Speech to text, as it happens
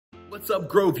What's up,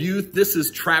 Grove Youth? This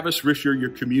is Travis Risher, your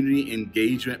community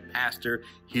engagement pastor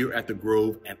here at the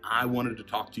Grove, and I wanted to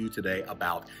talk to you today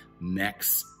about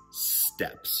next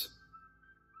steps.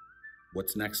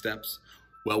 What's next steps?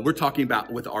 Well, we're talking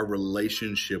about with our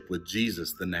relationship with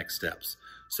Jesus, the next steps.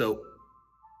 So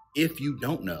if you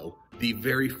don't know, the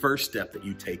very first step that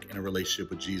you take in a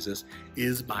relationship with Jesus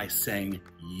is by saying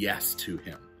yes to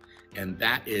him. And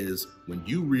that is when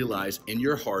you realize in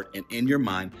your heart and in your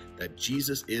mind that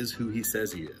Jesus is who he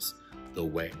says he is, the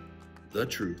way, the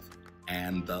truth,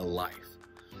 and the life.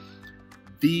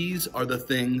 These are the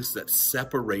things that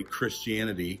separate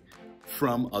Christianity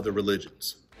from other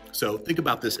religions. So think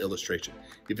about this illustration.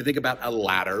 If you think about a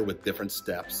ladder with different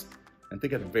steps, and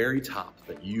think at the very top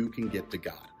that you can get to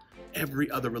God. Every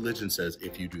other religion says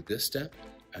if you do this step,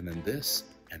 and then this,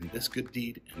 and this good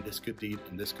deed, and this good deed,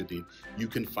 and this good deed, you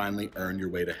can finally earn your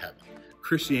way to heaven.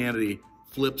 Christianity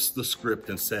flips the script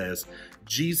and says,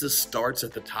 Jesus starts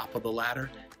at the top of the ladder,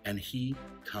 and he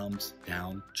comes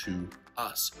down to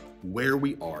us, where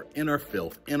we are, in our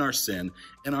filth, in our sin,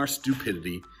 in our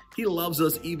stupidity. He loves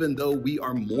us even though we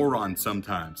are morons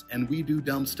sometimes, and we do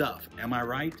dumb stuff. Am I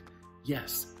right?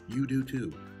 Yes, you do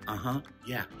too.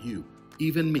 Yeah, you.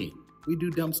 Even me. We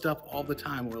do dumb stuff all the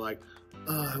time. We're like,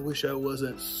 oh, I wish I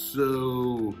wasn't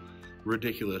so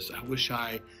ridiculous. I wish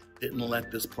I didn't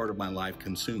let this part of my life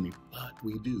consume me. But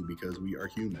we do because we are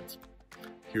humans.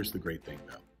 Here's the great thing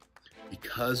though.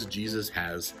 Because Jesus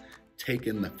has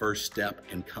taken the first step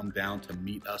and come down to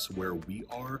meet us where we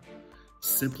are,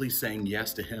 simply saying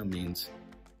yes to him means,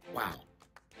 wow,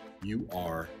 you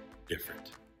are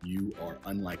different. You are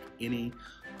unlike any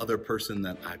other person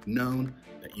that I've known,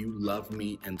 that you love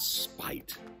me in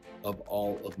spite of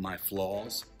all of my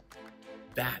flaws.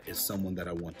 That is someone that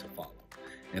I want to follow.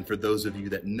 And for those of you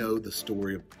that know the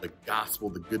story of the gospel,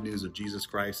 the good news of Jesus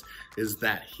Christ is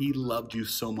that he loved you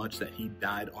so much that he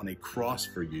died on a cross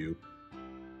for you.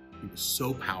 He was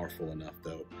so powerful enough,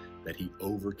 though, that he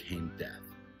overcame death.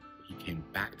 He came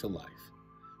back to life,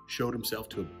 showed himself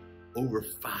to over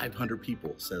 500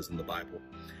 people, it says in the Bible,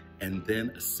 and then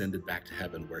ascended back to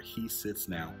heaven where he sits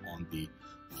now on the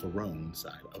throne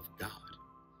side of God.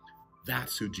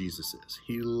 That's who Jesus is.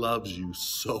 He loves you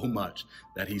so much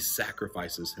that he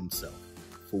sacrifices himself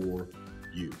for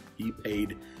you. He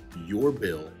paid your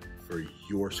bill for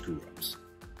your screw-ups.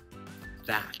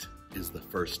 That is the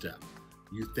first step.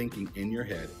 You thinking in your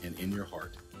head and in your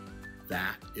heart,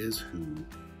 that is who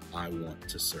I want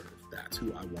to serve. That's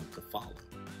who I want to follow.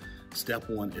 Step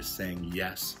one is saying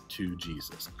yes to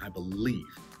Jesus. I believe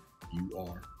you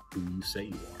are who you say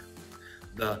you are.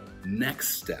 The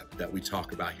next step that we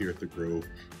talk about here at the Grove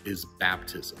is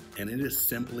baptism. And it is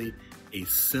simply a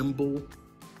symbol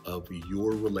of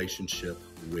your relationship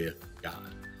with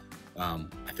God.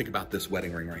 I think about this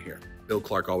wedding ring right here. Bill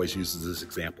Clark always uses this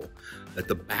example, that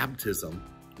the baptism,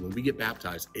 when we get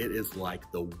baptized, it is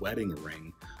like the wedding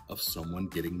ring of someone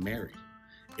getting married.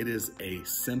 It is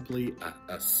simply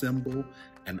a symbol,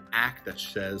 an act that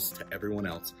says to everyone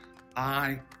else,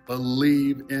 I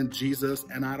believe in Jesus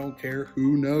and I don't care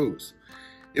who knows.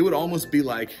 It would almost be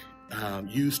like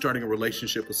you starting a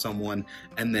relationship with someone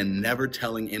and then never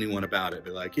telling anyone about it.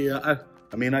 Be like, yeah,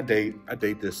 I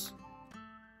date this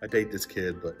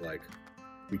kid, but like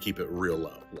we keep it real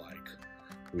low. Like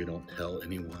we don't tell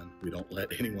anyone, we don't let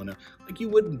anyone know. Like you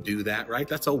wouldn't do that, right?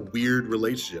 That's a weird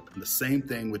relationship. And the same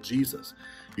thing with Jesus.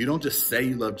 You don't just say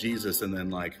you love Jesus and then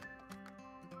like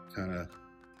kind of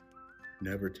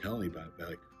never tell anybody.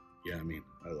 Like, yeah,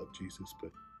 I love Jesus,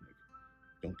 but like,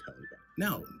 don't tell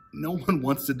anybody. No one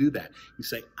wants to do that. You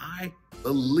say, I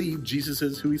believe Jesus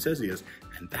is who he says he is.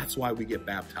 And that's why we get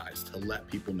baptized, to let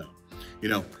people know.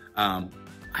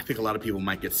 I think a lot of people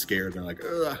might get scared. They're like,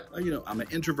 I'm an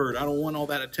introvert. I don't want all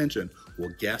that attention.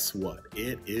 Well, guess what?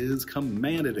 It is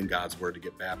commanded in God's word to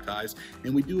get baptized.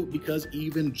 And we do it because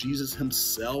even Jesus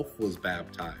himself was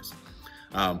baptized.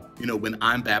 When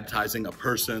I'm baptizing a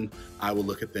person, I will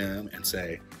look at them and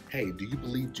say, hey, do you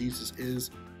believe Jesus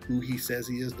is who he says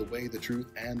he is, the way, the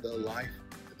truth, and the life?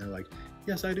 And they're like,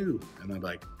 yes, I do. And I'm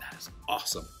like, that is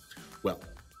awesome. Well,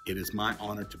 it is my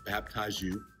honor to baptize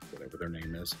you, whatever their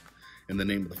name is, in the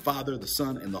name of the Father, the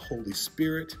Son, and the Holy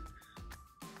Spirit.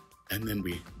 And then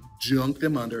we junk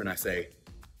them under and I say,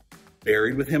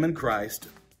 buried with him in Christ,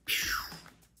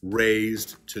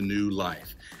 raised to new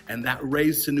life. And that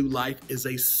raised to new life is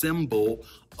a symbol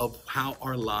of how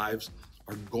our lives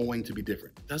are going to be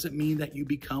different. Doesn't mean that you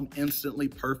become instantly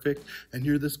perfect and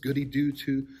you're this goody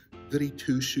two-shoe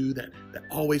that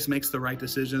always makes the right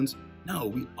decisions.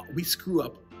 No, we screw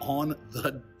up on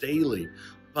the daily.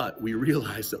 But we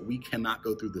realize that we cannot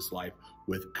go through this life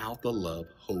without the love,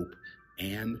 hope,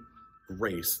 and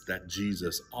grace that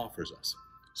Jesus offers us.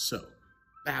 So,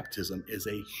 baptism is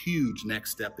a huge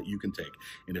next step that you can take.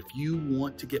 And if you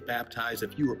want to get baptized,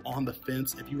 if you are on the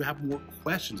fence, if you have more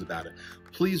questions about it,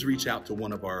 please reach out to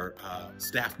one of our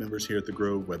staff members here at the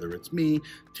Grove, whether it's me,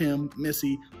 Tim,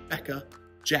 Missy, Becca,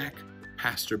 Jack,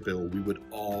 Pastor Bill. We would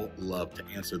all love to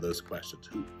answer those questions.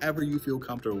 Whoever you feel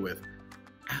comfortable with,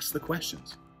 ask the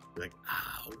questions. Be like,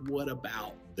 what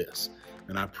about this?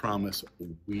 And I promise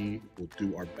we will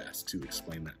do our best to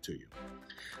explain that to you.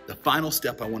 The final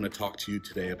step I want to talk to you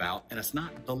today about, and it's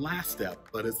not the last step,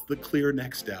 but it's the clear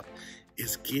next step,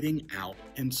 is getting out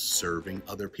and serving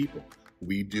other people.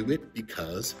 We do it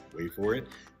because, wait for it,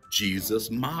 Jesus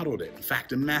modeled it. In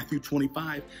fact, in Matthew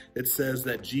 25, it says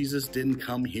that Jesus didn't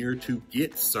come here to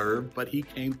get served, but he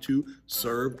came to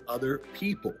serve other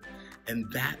people.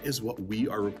 And that is what we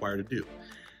are required to do.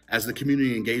 As the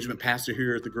community engagement pastor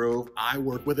here at the Grove, I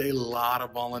work with a lot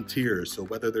of volunteers. So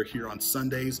whether they're here on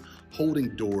Sundays,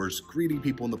 holding doors, greeting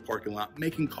people in the parking lot,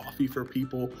 making coffee for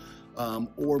people,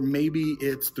 or maybe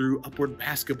it's through Upward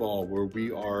Basketball, where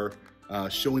we are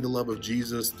showing the love of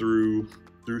Jesus through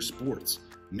sports.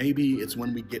 Maybe it's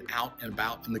when we get out and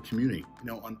about in the community.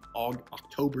 On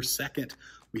October 2nd,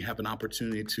 we have an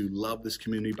opportunity to love this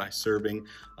community by serving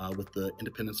with the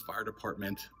Independence Fire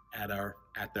Department at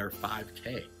their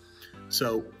 5K.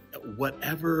 So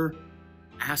whatever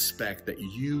aspect that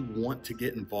you want to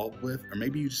get involved with, or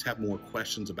maybe you just have more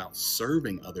questions about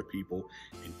serving other people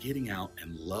and getting out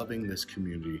and loving this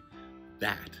community,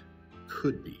 that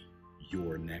could be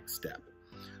your next step.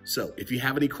 So if you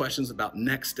have any questions about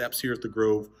next steps here at the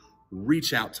Grove,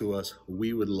 reach out to us.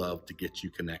 We would love to get you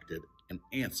connected and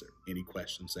answer any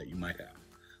questions that you might have.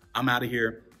 I'm out of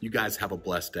here. You guys have a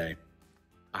blessed day.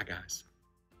 Bye, guys.